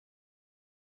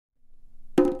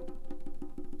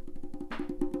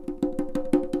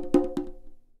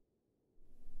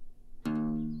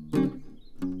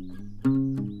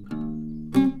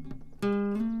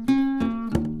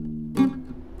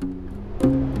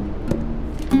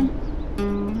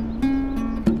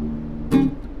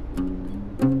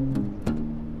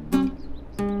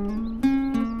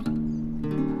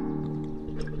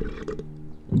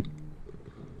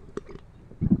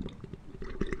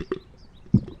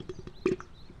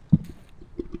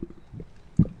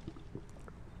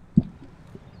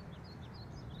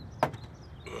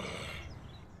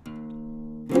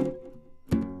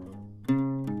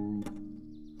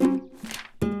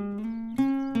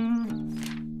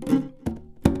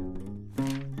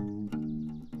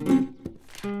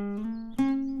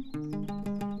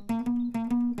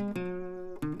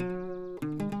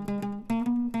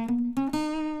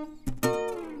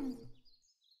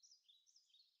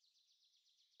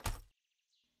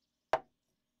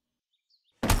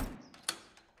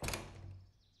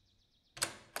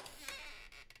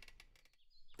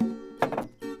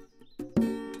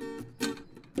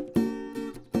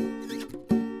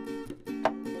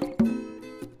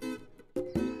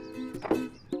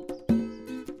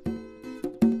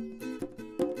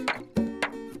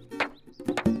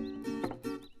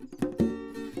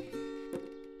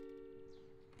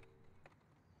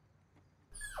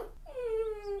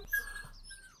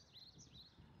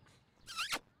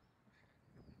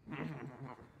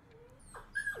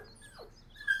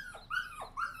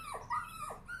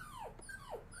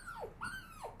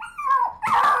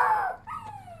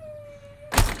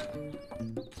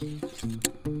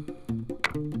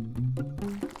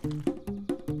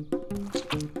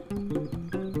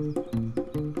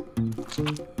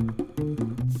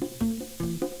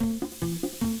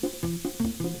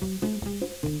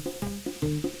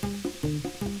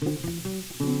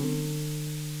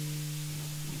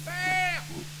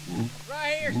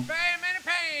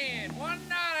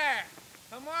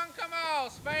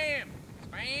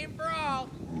Spam for all.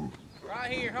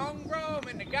 Right here, homegrown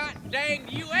in the goddamn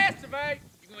U.S. of A.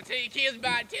 You gonna tell your kids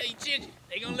about it, tell your children.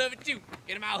 They gonna love it too.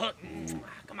 Get them all hooked.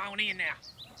 Come on in now.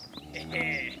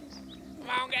 Come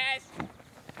on, guys.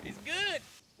 It's good.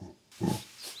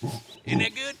 Isn't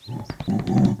that good?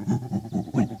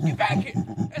 Wait, get back here.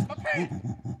 That's my pants.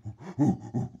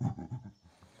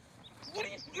 What are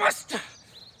you, my stuff?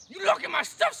 You look at my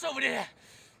stuff's over there.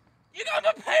 You got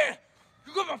my pants.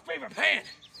 You got my favorite pants.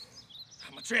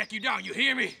 I'm gonna track you down, you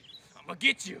hear me? I'm gonna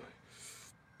get you.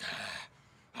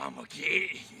 I'm gonna get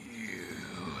you.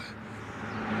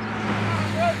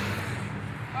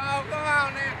 Oh, come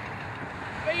on now.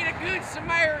 Be the good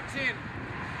Samaritan.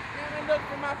 Gonna look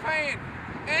for my pan.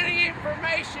 Any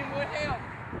information would help.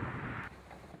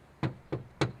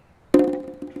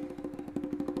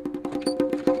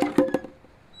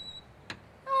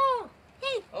 Oh,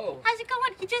 hey. Oh. How's it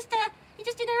going? You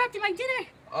just interrupted my dinner.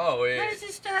 Oh, yeah. I was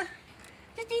just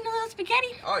eating a little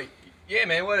spaghetti. Oh, yeah,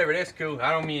 man, whatever, that's cool.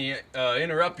 I don't mean to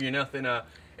interrupt you or nothing.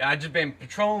 I just been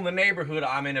patrolling the neighborhood.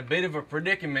 I'm in a bit of a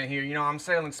predicament here. You know, I'm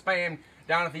selling spam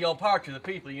down at the old park to the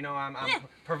people. You know, I'm a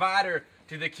provider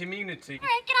to the community. All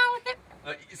right, get on with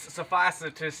it. Suffice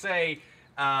it to say,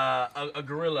 a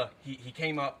gorilla, he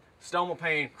came up, stole my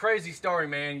pan. Crazy story,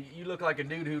 man. You look like a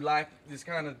dude who liked this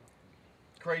kind of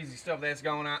crazy stuff that's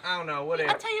going on. I don't know,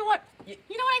 whatever. I'll tell you what. You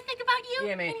know what I think about you?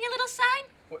 Yeah, man. And your little sign?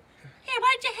 What? Here,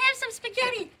 why don't you have some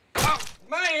spaghetti? Oh,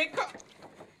 man.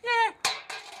 Yeah.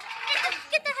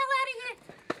 Get the hell out of here.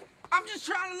 I'm just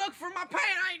trying to look for my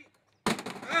pan.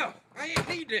 I ain't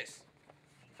need this.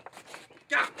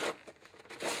 God.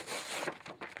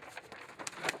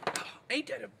 Ain't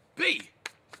that a bee?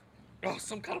 Oh,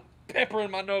 some kind of pepper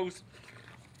in my nose.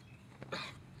 Oh,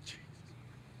 Jesus.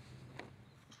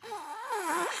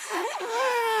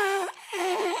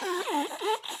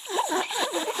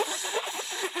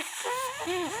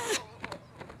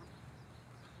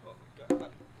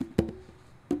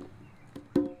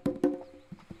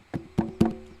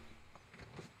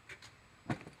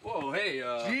 Whoa, hey,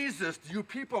 Jesus, do you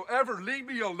people ever leave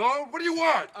me alone? What do you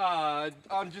want?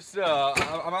 I'm just,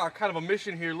 I'm on kind of a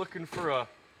mission here looking for a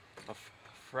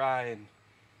frying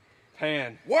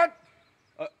pan. What?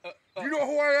 Do you know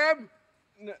who I am?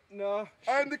 No.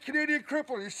 I'm the Canadian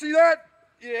cripple. You see that?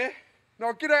 Yeah.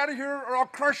 Now get out of here or I'll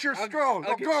crush your skull.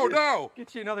 Now go, now.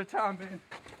 Get you another time, man.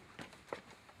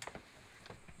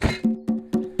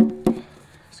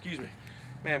 Excuse me.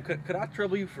 Ma'am, could I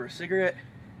trouble you for a cigarette?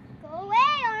 Go away,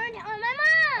 or I'll tell my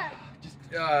mom. Just,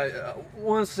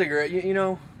 one cigarette, you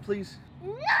know, please.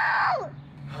 No!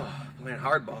 Oh, man,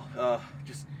 hardball.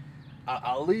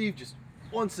 I'll leave just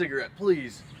one cigarette,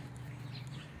 please.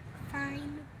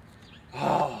 Fine.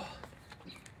 Oh,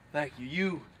 thank you.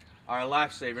 You are a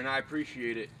lifesaver, and I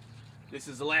appreciate it. This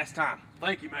is the last time.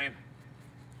 Thank you, ma'am.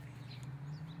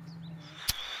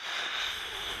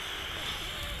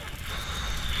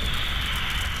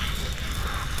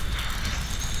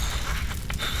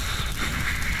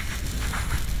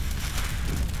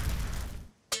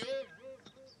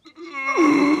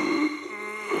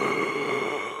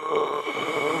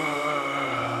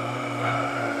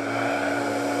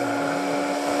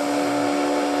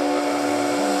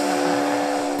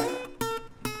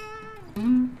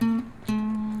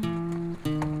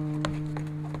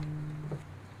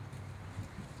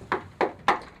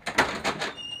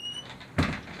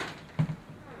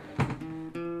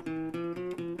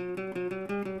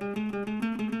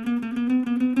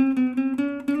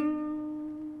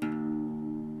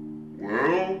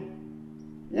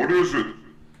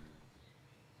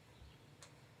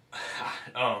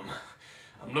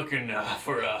 looking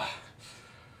for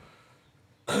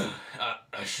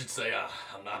I should say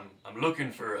I'm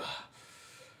looking for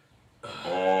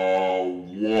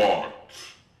what?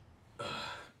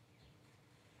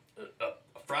 a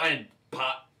frying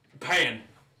pan.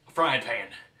 A frying pan.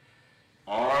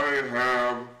 I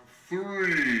have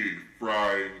 3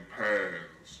 frying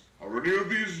pans. Are any of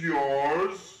these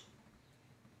yours?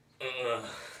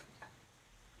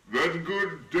 Then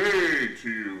good day to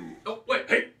you. Oh, wait,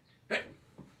 hey!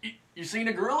 You seen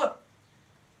a gorilla?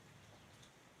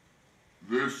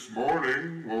 This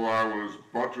morning, while I was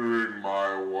buttering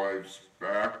my wife's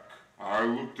back, I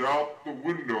looked out the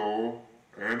window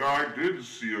and I did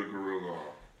see a gorilla.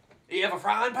 You have a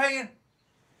frying pan?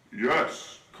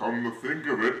 Yes, come to think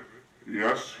of it,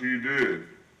 yes he did.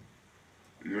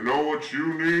 You know what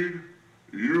you need?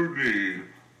 You need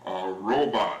a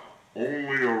robot.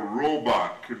 Only a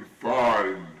robot can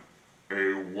find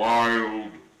a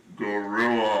wild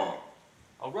gorilla.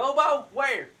 A robo?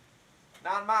 Where?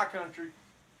 Not in my country.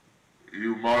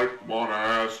 You might want to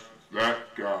ask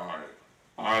that guy.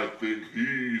 I think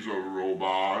he's a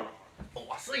robot. Oh,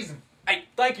 I see him. Hey,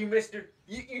 thank you, mister.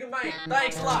 You the man.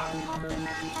 Thanks a lot.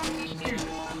 Excuse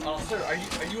me. Oh, sir, are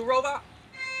you a robot?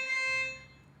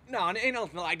 No, ain't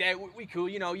nothing like that. We cool.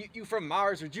 You know, you from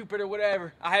Mars or Jupiter or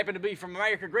whatever. I happen to be from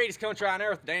America, greatest country on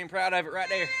earth. Damn proud of it right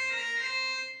there.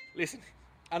 Listen,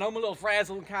 I know I'm a little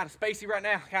frazzled and kind of spacey right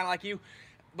now, kind of like you,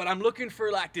 but I'm looking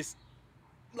for like this,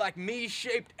 like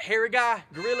me-shaped hairy guy,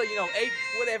 gorilla, you know, ape,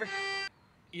 whatever.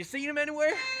 You seen him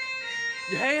anywhere?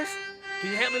 You has?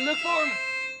 Can you help me look for him?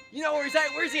 You know where he's at?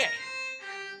 Where's he at?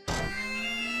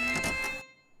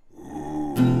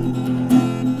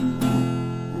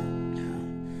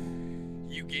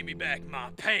 You give me back my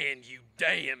pan, you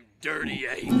damn dirty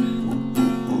ape.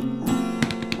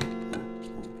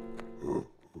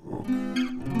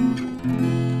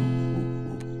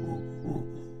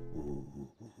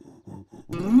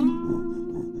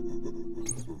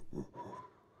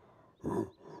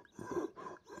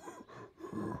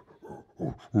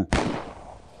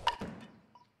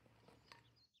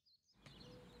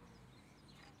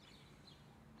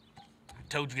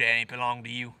 I told you that ain't belonged to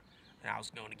you, and I was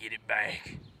gonna get it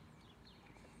back.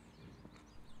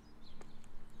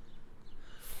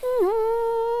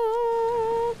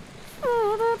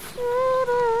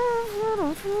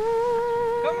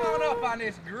 Come on up on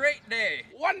this great day.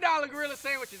 $1 gorilla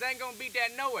sandwiches ain't gonna beat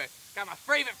that nowhere. Got my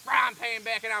favorite frying pan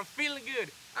back and I'm feeling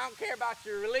good. I don't care about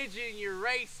your religion, your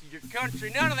race, your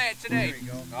country, none of that today. There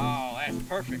you go. Oh, that's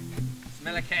perfect.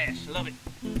 Smell of cash, love it.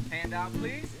 Hand out,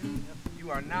 please. You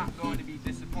are not going to be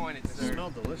disappointed, sir. It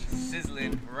smells delicious.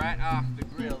 Sizzling right off the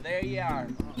grill. There you are.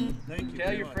 Thank you.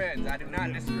 Tell your friends, I do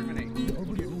not discriminate.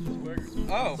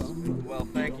 Oh, well,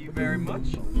 thank you very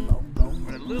much.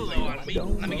 But a little low on meat.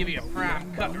 Let me give you a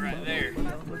prime cut right there.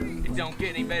 It don't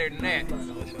get any better than that.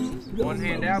 One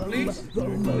hand out, please.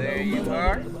 There you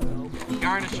are.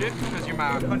 Garnish it because you're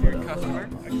my 100th customer.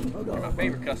 You're my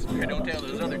favorite customer. Don't tell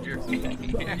those other jerks. Just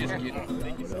kidding.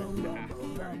 Thank you, sir.